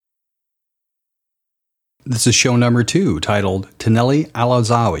This is show number 2, titled Taneli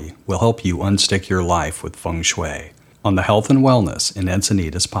Alazawi will help you unstick your life with Feng Shui on the Health and Wellness in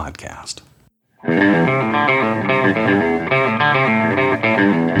Encinitas podcast.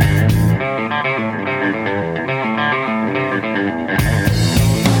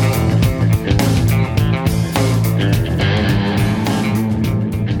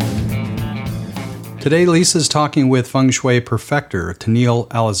 Today, Lisa's talking with Feng Shui perfecter Taneli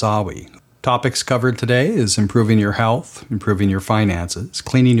Alazawi. Topics covered today is improving your health, improving your finances,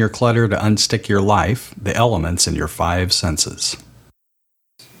 cleaning your clutter to unstick your life, the elements in your 5 senses.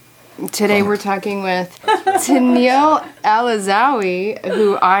 Today we're talking with Taneli Alazawi,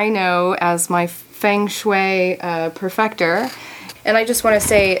 who I know as my Feng Shui perfecter. And I just want to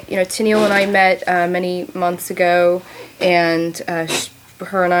say, Taneli and I met many months ago, and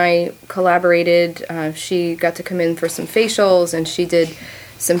her and I collaborated. She got to come in for some facials, and she did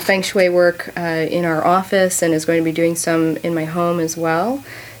some Feng Shui work in our office and is going to be doing some in my home as well.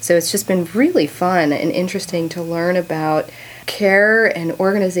 So it's just been really fun and interesting to learn about care and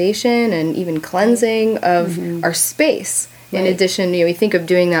organization and even cleansing of our space. Right. In addition, we think of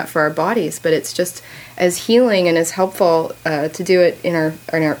doing that for our bodies, but it's just as healing and as helpful to do it in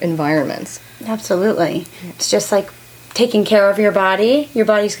our environments. Absolutely. It's just like taking care of your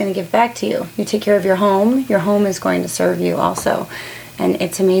body's going to give back to you. You take care of your home is going to serve you also. And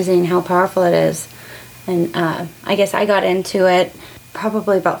it's amazing how powerful it is. And I guess I got into it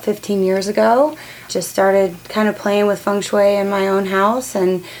probably about 15 years ago. Just started kind of playing with Feng Shui in my own house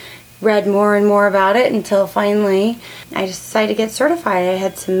and read more and more about it until finally I just decided to get certified. I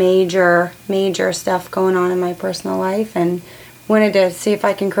had some major stuff going on in my personal life and wanted to see if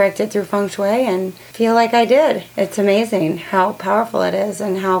I can correct it through Feng Shui, and feel like I did. It's amazing how powerful it is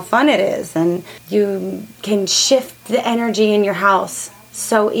and how fun it is, and you can shift the energy in your house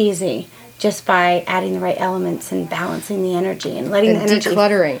so easy just by adding the right elements and balancing the energy and letting the energy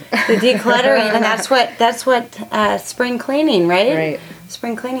decluttering. The decluttering, and that's what spring cleaning, right? Right.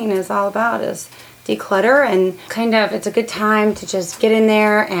 Spring cleaning is all about, is declutter, and kind of it's a good time to just get in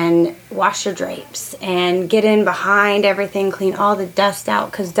there and wash your drapes and get in behind everything, clean all the dust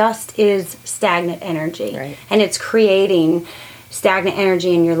out, because dust is stagnant energy. Right. And it's creating stagnant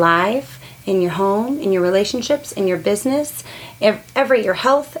energy in your life, in your home, in your relationships, in your business, your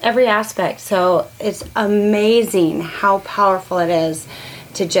health, every aspect. So it's amazing how powerful it is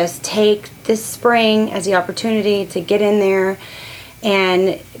to just take this spring as the opportunity to get in there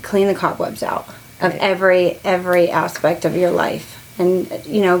and clean the cobwebs out of every aspect of your life. And,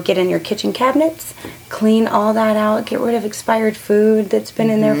 get in your kitchen cabinets, clean all that out, get rid of expired food that's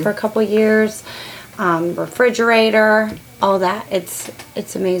been in there for a couple years, refrigerator, all that.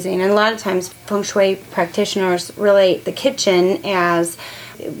 It's amazing. And a lot of times Feng Shui practitioners relate the kitchen as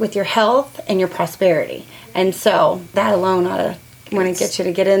with your health and your prosperity. And so that alone ought to want to get you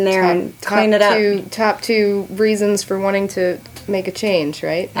to get in there and clean it up. Top 2 reasons for wanting to make a change,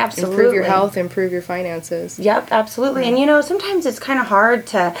 right? Absolutely. Improve your health, improve your finances. Yep, absolutely. And sometimes it's kind of hard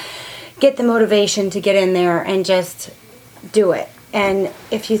to get the motivation to get in there and just do it. And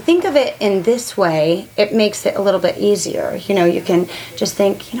if you think of it in this way, it makes it a little bit easier. You can just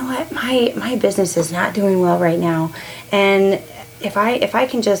think, what, my business is not doing well right now, and if I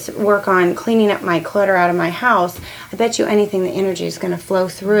can just work on cleaning up my clutter out of my house, I bet you anything the energy is going to flow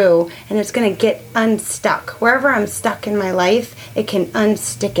through, and it's going to get unstuck. Wherever I'm stuck in my life, it can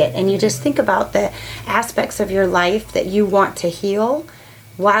unstick it. And you just think about the aspects of your life that you want to heal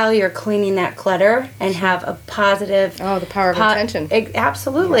while you're cleaning that clutter and have a positive... Oh, the power of intention.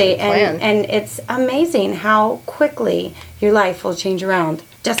 Absolutely. Yeah, and it's amazing how quickly your life will change around,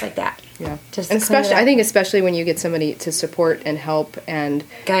 just like that. Yeah, Just and especially when you get somebody to support and help and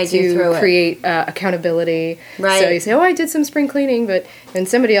guide you through create accountability. Right. So you say, I did some spring cleaning, but when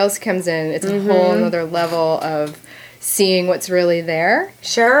somebody else comes in, it's a whole other level of seeing what's really there.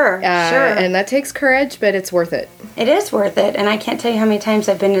 Sure. And that takes courage, but it's worth it. It is worth it. And I can't tell you how many times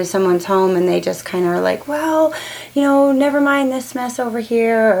I've been to someone's home and they just kind of are like, well, never mind this mess over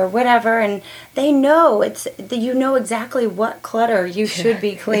here or whatever. And they know exactly what clutter you should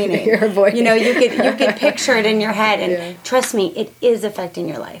be cleaning. You're avoiding. You could picture it in your head, and trust me, it is affecting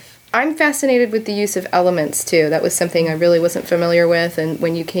your life. I'm fascinated with the use of elements, too. That was something I really wasn't familiar with, and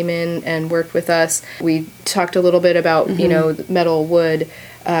when you came in and worked with us, we talked a little bit about, metal, wood,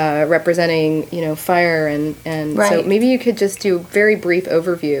 representing, fire, and right. So maybe you could just do a very brief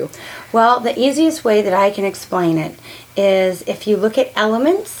overview. Well, the easiest way that I can explain it is if you look at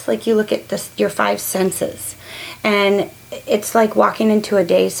elements, like you look at your 5 senses, and it's like walking into a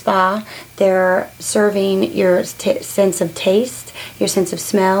day spa. They're serving your sense of taste, your sense of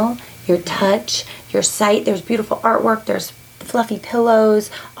smell, your touch, your sight. There's beautiful artwork. There's fluffy pillows,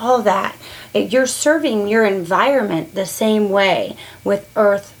 all of that. You're serving your environment the same way with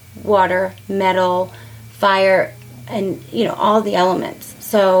earth, water, metal, fire, and all the elements.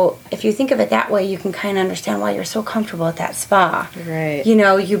 So if you think of it that way, you can kind of understand why you're so comfortable at that spa. Right.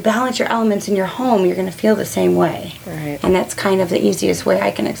 You balance your elements in your home, you're going to feel the same way. Right. And that's kind of the easiest way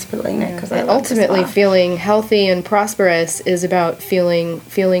I can explain it, because I love ultimately the spa. feeling healthy and prosperous is about feeling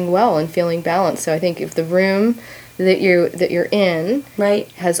well and feeling balanced. So I think if the room that you're in Right.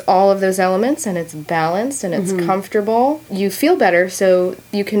 has all of those elements and it's balanced and it's comfortable, you feel better, so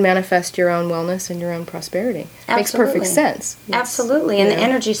you can manifest your own wellness and your own prosperity. Makes perfect sense. Absolutely. And the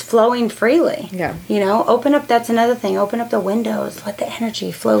energy's flowing freely. Yeah. Open up, that's another thing. Open up the windows. Let the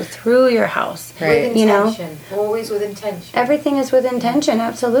energy flow through your house. Right. With intention. Always with intention. Everything is with intention,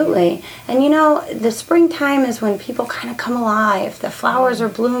 absolutely. And the springtime is when people kind of come alive. The flowers are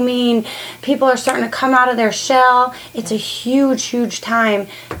blooming. People are starting to come out of their shell. It's a huge, huge time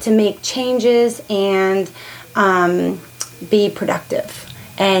to make changes and be productive.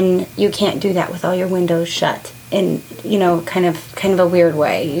 And you can't do that with all your windows shut in, kind of a weird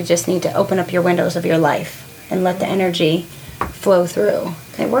way. You just need to open up your windows of your life and let the energy flow through.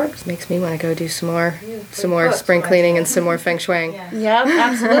 It works. Makes me want to go do some more spring cleaning and some more feng shuiing. Yep,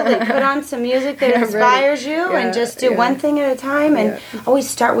 absolutely. Put on some music that inspires you and just do one thing at a time, and always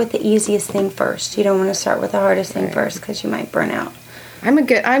start with the easiest thing first. You don't want to start with the hardest thing first, because you might burn out. I'm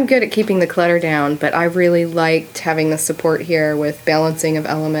good at keeping the clutter down, but I really liked having the support here with balancing of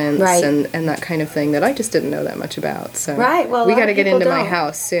elements and that kind of thing that I just didn't know that much about. So Right, well, we got to a lot of get people into my don't.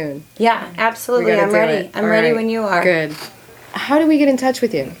 house soon. Yeah, absolutely. We gotta I'm do ready. it. I'm All ready right. when you are. Good. How do we get in touch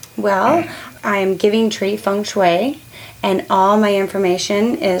with you? Well, I'm Giving Tree Feng Shui, and all my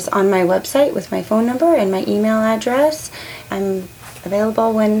information is on my website with my phone number and my email address. I'm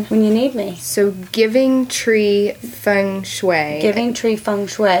available when you need me. So Giving Tree Feng Shui. Giving Tree Feng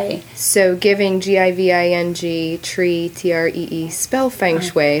Shui. So Giving, Giving, Tree, Tree, spell Feng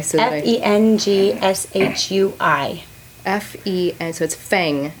Shui. So that FENGSHUI. F-E-N, so it's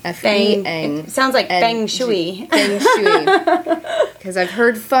Feng. Feng. F-E-N. It sounds like Feng Shui. Feng Shui. Because I've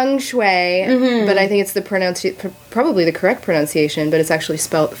heard Feng Shui, but I think it's probably the correct pronunciation, but it's actually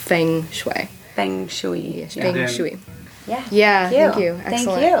spelled Feng Shui. Feng Shui. Feng Shui. Yeah. Yeah, thank you.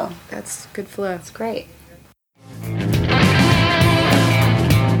 Excellent. Thank you. That's good flow. It's great.